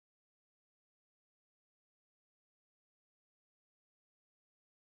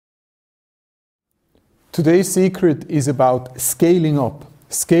Today's secret is about scaling up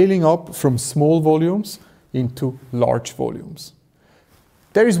from small volumes into large volumes.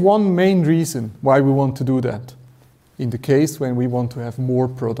 There is one main reason why we want to do that. In the case when we want to have more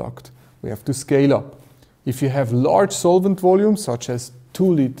product, we have to scale up. If you have large solvent volumes, such as 2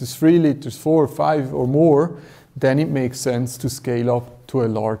 liters, 3 liters, 4, 5 or more, then it makes sense to scale up to a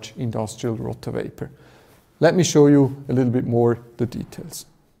large industrial rotavapor. Let me show you a little bit more the details.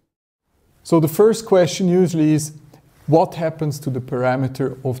 So the first question usually is, what happens to the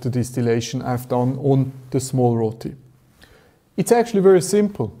parameter of the distillation I've done on the small roti? It's actually very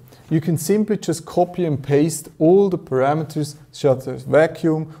simple. You can simply just copy and paste all the parameters such as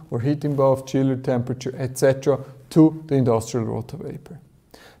vacuum or heating bath, chiller temperature, etc. to the industrial rotavapor.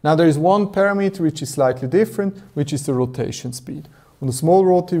 Now there is one parameter which is slightly different, which is the rotation speed. On the small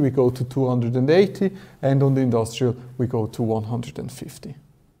roti we go to 280 and on the industrial we go to 150.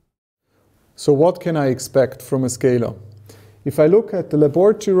 So what can I expect from a scale-up? If I look at the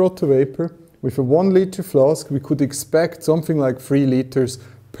laboratory rotavapor with a 1 liter flask, we could expect something like 3 liters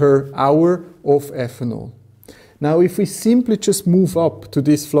per hour of ethanol. Now if we simply just move up to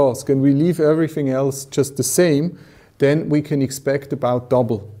this flask and we leave everything else just the same, then we can expect about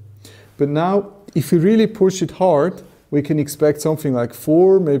double. But now if we really push it hard, we can expect something like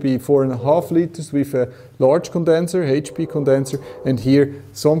 4, maybe 4.5 liters with a large condenser, HP condenser, and here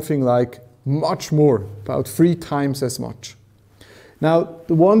something like much more, about 3 times as much. Now,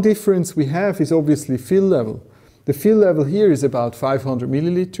 the one difference we have is obviously fill level. The fill level here is about 500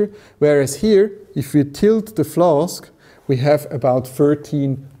 milliliter, whereas here, if we tilt the flask, we have about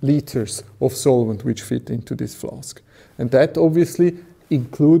 13 liters of solvent which fit into this flask. And that obviously,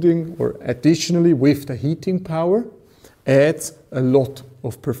 including or additionally with the heating power, adds a lot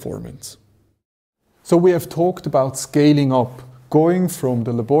of performance. So we have talked about scaling up, going from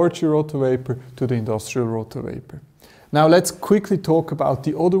the laboratory rotavapor to the industrial rotavapor. Now let's quickly talk about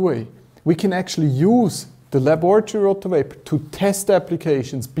the other way. We can actually use the laboratory rotavapor to test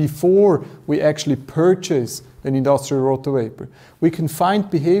applications before we actually purchase an industrial rotavapor. We can find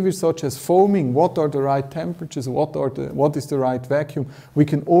behaviors such as foaming, what are the right temperatures, what is the right vacuum. We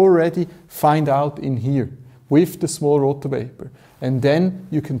can already find out in here with the small rotavapor, and then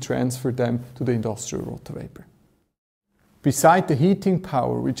you can transfer them to the industrial rotavapor. Beside the heating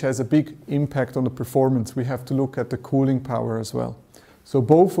power, which has a big impact on the performance, we have to look at the cooling power as well. So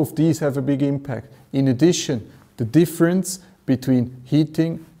both of these have a big impact. In addition, the difference between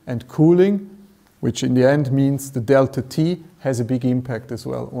heating and cooling, which in the end means the delta T, has a big impact as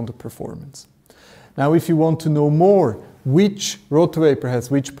well on the performance. Now, if you want to know more which rotavapor has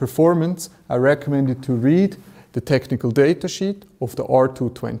which performance, I recommend you to read the technical data sheet of the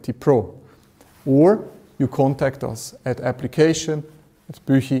R-220 Pro. Or you contact us at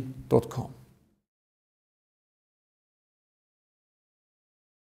application@büchi.com.